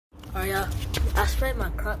Alright, y'all. I sprayed my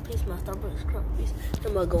crop piece, my Starbucks crop piece.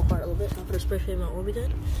 I'm gonna go hard a little bit. I'm gonna spray paint my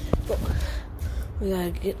Orbicon. But we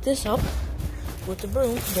gotta get this up with the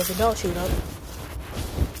broom, get the dog shoot up.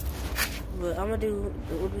 But I'm gonna do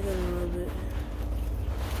the Orbicon a little bit.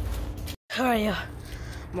 Alright, y'all.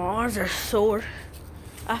 My arms are sore.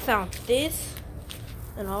 I found this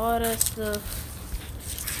and all that stuff.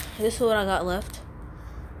 This is what I got left.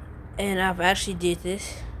 And I've actually did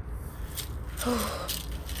this.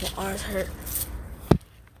 My arms hurt.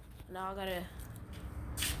 Now I gotta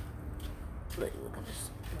look at this.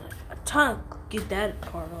 I'm trying to get that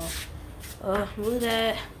part off. Move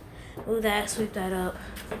that, sweep that up.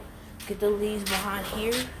 Get the leaves behind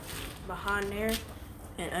here, behind there,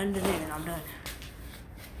 and under there, and I'm done.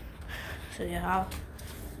 So yeah, I'll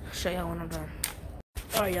show y'all when I'm done.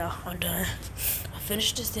 Alright, y'all, I'm done. I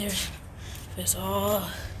finished the stairs. That's all.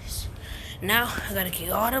 Now I gotta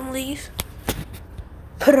get all them leaves.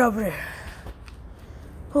 Put it over there.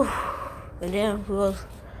 Whew. And then we'll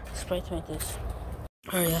spray paint this.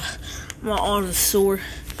 Alright, yeah. My arms are sore.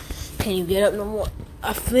 Can't even get up no more.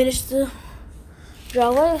 I finished the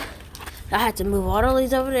driveway. I had to move all the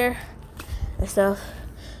leaves over there and stuff.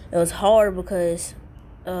 It was hard because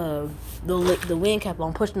the wind kept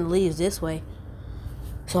on pushing the leaves this way.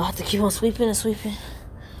 So I had to keep on sweeping and sweeping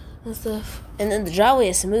and stuff. And then the driveway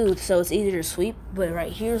is smooth, so it's easier to sweep. But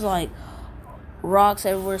right here's like rocks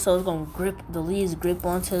everywhere, so it's gonna the leaves grip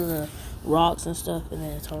onto the rocks and stuff, and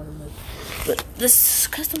then it's hard to move. But this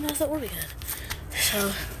customized the Orbicon.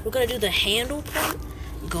 So we're gonna do the handle part,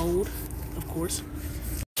 gold, of course.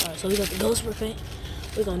 Alright, so we got the gold spray paint.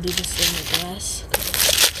 We're gonna do this in the glass.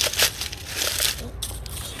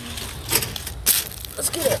 Let's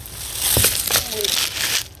get it.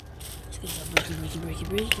 Let's get some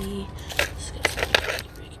breaky. Let's get some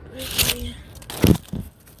breaky.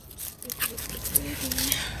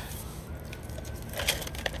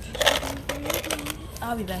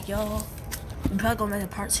 I'll be back, y'all. I'm probably gonna make a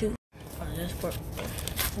part 2 on this part.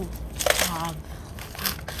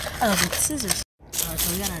 I love the scissors. Alright,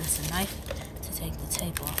 so we gotta use a knife to take the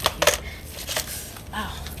tape off here.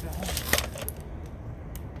 Ow, my arm.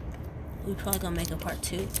 We're probably gonna make a part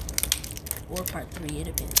 2 or part 3, it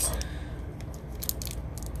depends.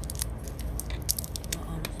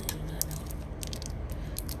 Honestly, I do not know.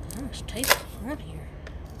 How much tape is on here?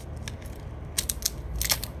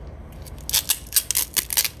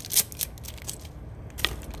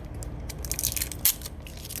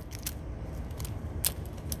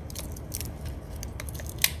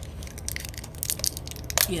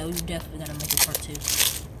 Yeah, we definitely gotta make a part 2.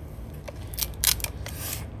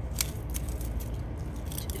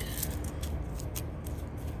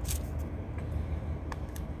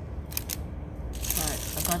 Alright,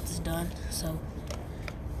 I got this done, so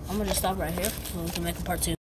I'm gonna just stop right here so we can make a part 2.